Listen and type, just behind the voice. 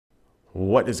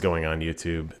What is going on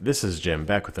YouTube? This is Jim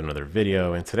back with another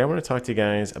video, and today I want to talk to you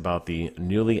guys about the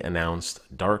newly announced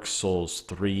Dark Souls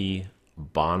 3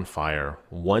 Bonfire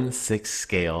 1/6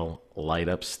 scale light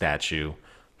up statue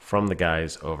from the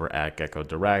guys over at Gecko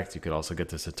Direct. You could also get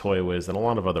this at ToyWiz and a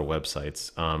lot of other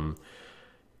websites.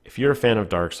 If you're a fan of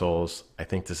Dark Souls, I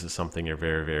think this is something you're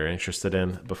very, very interested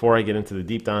in. Before I get into the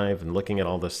deep dive and looking at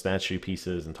all the statue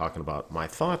pieces and talking about my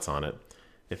thoughts on it,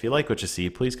 if you like what you see,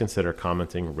 please consider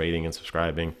commenting, rating, and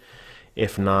subscribing.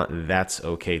 If not, that's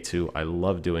okay too. I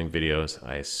love doing videos.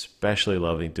 I especially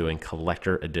love doing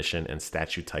collector edition and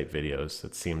statue type videos.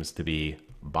 It seems to be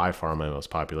by far my most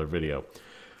popular video.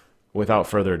 Without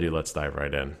further ado, let's dive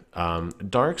right in.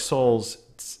 Dark Souls,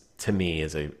 to me,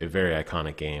 is a very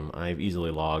iconic game. I've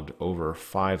easily logged over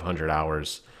 500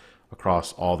 hours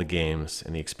across all the games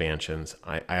and the expansions.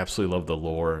 I absolutely love the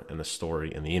lore and the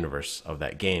story and the universe of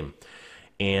that game.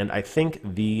 And I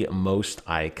think the most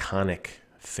iconic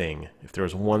thing, if there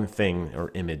was one thing or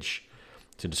image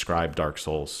to describe Dark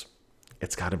Souls,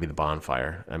 it's got to be the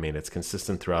bonfire. I mean, it's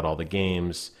consistent throughout all the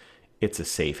games. It's a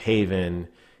safe haven.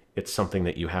 It's something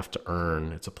that you have to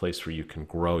earn. It's a place where you can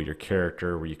grow your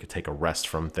character, where you could take a rest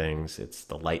from things. It's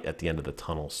the light at the end of the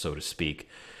tunnel, so to speak.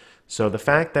 So the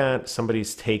fact that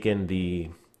somebody's taken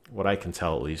what I can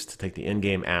tell at least, to take the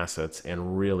in-game assets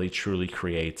and really truly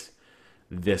create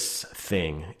this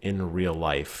thing in real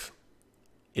life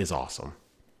is awesome.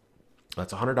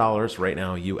 That's $100 right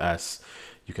now, US.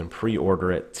 You can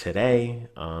pre-order it today.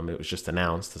 It was just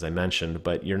announced, as I mentioned,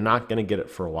 but you're not going to get it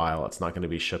for a while. It's not going to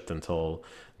be shipped until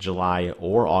July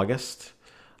or August.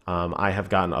 I have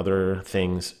gotten other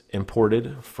things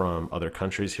imported from other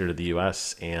countries here to the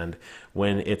US, and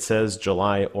when it says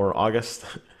July or August,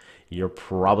 you're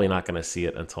probably not going to see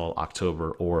it until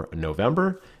October or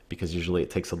November, because usually it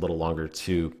takes a little longer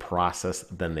to process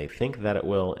than they think that it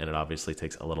will, and it obviously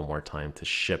takes a little more time to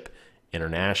ship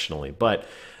internationally. But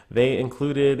they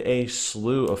included a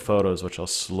slew of photos, which I'll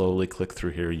slowly click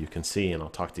through here. You can see, and I'll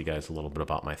talk to you guys a little bit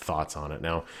about my thoughts on it.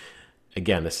 Now,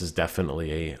 again, this is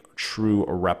definitely a true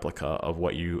replica of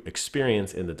what you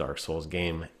experience in the Dark Souls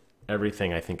game.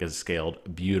 Everything, I think, is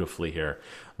scaled beautifully here.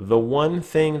 The one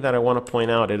thing that I want to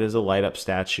point out, it is a light up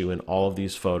statue, and all of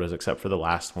these photos, except for the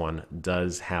last one,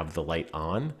 does have the light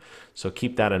on. So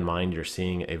keep that in mind. You're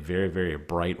seeing a very, very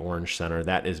bright orange center.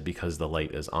 That is because the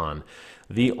light is on.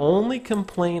 The only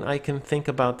complaint I can think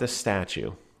about this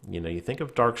statue, you think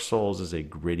of Dark Souls as a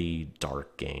gritty,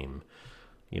 dark game,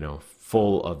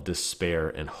 full of despair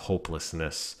and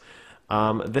hopelessness.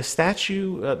 The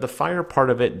statue, the fire part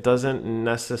of it doesn't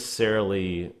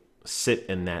necessarily sit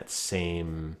in that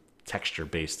same texture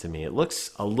base to me. It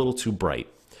looks a little too bright.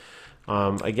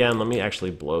 Again, let me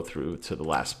actually blow through to the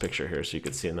last picture here so you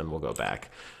can see, and then we'll go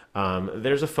back.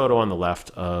 There's a photo on the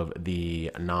left of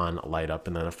the non-light up,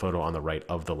 and then a photo on the right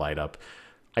of the light up.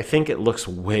 I think it looks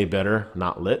way better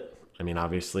not lit. I mean,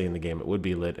 obviously in the game it would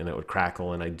be lit and it would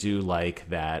crackle, and I do like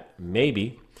that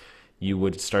maybe you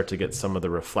would start to get some of the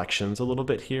reflections a little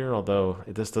bit here, although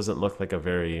this doesn't look like a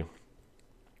very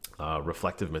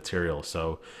reflective material.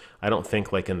 So I don't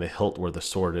think, like in the hilt where the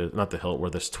sword is, not the hilt,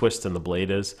 where this twist in the blade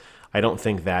is, I don't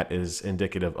think that is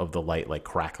indicative of the light like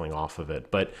crackling off of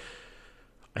it. But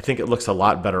I think it looks a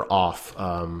lot better off,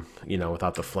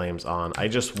 without the flames on. I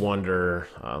just wonder,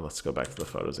 let's go back to the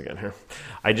photos again here.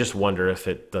 I just wonder if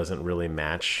it doesn't really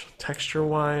match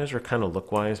texture-wise or kind of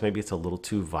look-wise. Maybe it's a little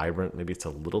too vibrant. Maybe it's a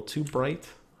little too bright.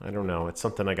 I don't know. It's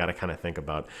something I got to kind of think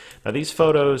about. Now, these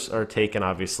photos are taken,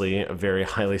 obviously, very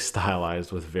highly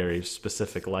stylized with very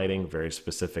specific lighting, very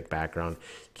specific background.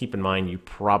 Keep in mind, you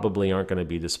probably aren't going to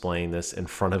be displaying this in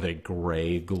front of a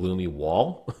gray, gloomy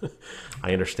wall.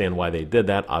 I understand why they did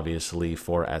that, obviously,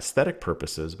 for aesthetic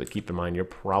purposes, but keep in mind, you're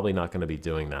probably not going to be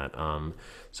doing that.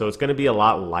 So it's going to be a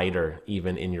lot lighter,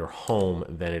 even in your home,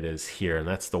 than it is here, and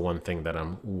that's the one thing that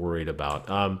I'm worried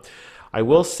about. I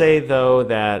will say, though,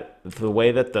 that the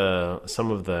way that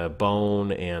some of the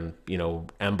bone and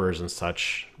embers and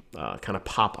such kind of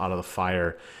pop out of the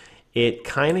fire, it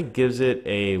kind of gives it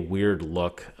a weird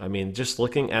look. I mean, just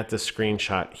looking at the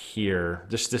screenshot here,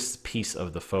 just this piece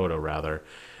of the photo rather,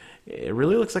 it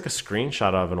really looks like a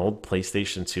screenshot of an old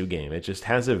PlayStation 2 game. It just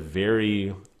has a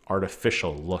very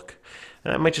artificial look.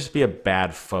 And that might just be a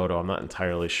bad photo. I'm not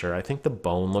entirely sure. I think the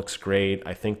bone looks great.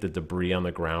 I think the debris on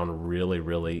the ground really,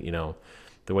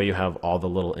 the way you have all the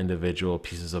little individual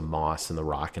pieces of moss and the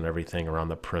rock and everything around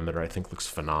the perimeter, I think looks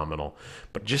phenomenal.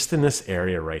 But just in this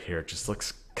area right here, it just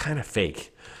looks kind of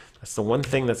fake. That's the one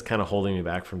thing that's kind of holding me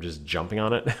back from just jumping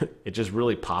on it. It just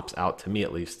really pops out, to me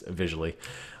at least, visually.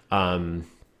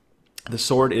 The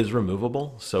sword is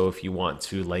removable, so if you want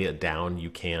to lay it down,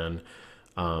 you can.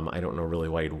 I don't know really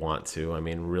why you'd want to. I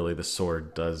mean, really, the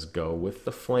sword does go with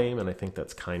the flame, and I think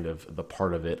that's kind of the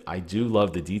part of it. I do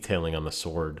love the detailing on the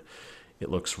sword. It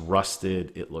looks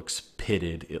rusted, it looks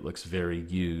pitted, it looks very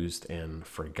used and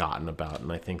forgotten about,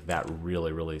 and I think that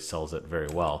really, really sells it very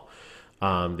well.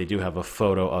 They do have a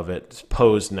photo of it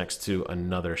posed next to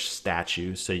another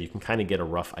statue, so you can kind of get a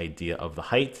rough idea of the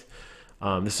height.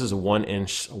 This is a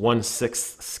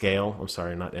 1/6 scale. I'm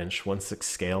sorry, not inch, 1/6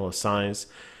 scale of size.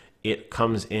 It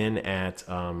comes in at,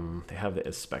 they have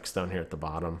the specs down here at the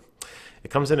bottom. It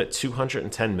comes in at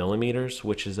 210 millimeters,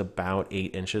 which is about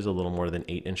 8 inches, a little more than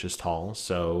 8 inches tall.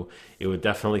 So it would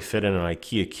definitely fit in an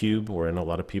IKEA cube, wherein a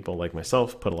lot of people like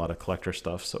myself put a lot of collector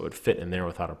stuff, so it would fit in there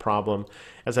without a problem.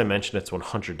 As I mentioned, it's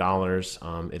 $100.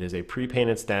 It is a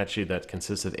pre-painted statue that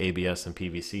consists of ABS and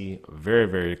PVC. Very,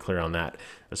 very clear on that,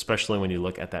 especially when you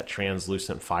look at that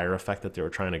translucent fire effect that they were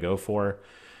trying to go for.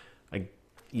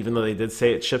 Even though they did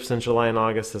say it ships in July and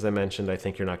August, as I mentioned, I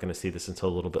think you're not going to see this until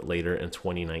a little bit later in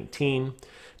 2019.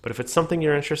 But if it's something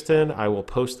you're interested in, I will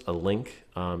post a link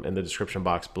in the description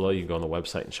box below. You can go on the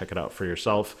website and check it out for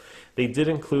yourself. They did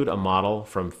include a model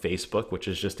from Facebook, which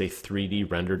is just a 3D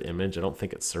rendered image. I don't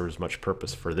think it serves much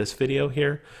purpose for this video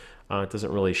here. It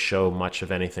doesn't really show much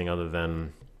of anything other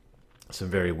than some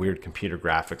very weird computer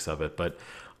graphics of it, but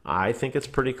I think it's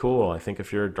pretty cool. I think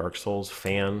if you're a Dark Souls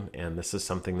fan and this is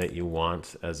something that you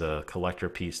want as a collector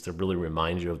piece to really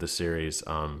remind you of the series,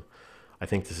 I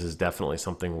think this is definitely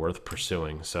something worth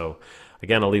pursuing. So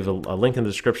again, I'll leave a link in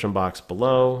the description box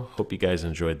below. Hope you guys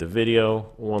enjoyed the video.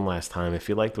 One last time, if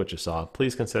you liked what you saw,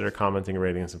 please consider commenting,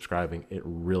 rating, and subscribing. It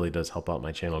really does help out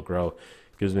my channel grow.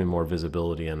 It gives me more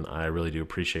visibility, and I really do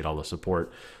appreciate all the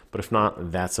support. But if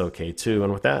not, that's okay too.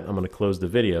 And with that, I'm going to close the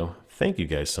video. Thank you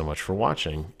guys so much for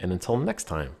watching, and until next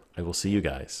time, I will see you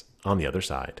guys on the other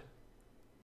side.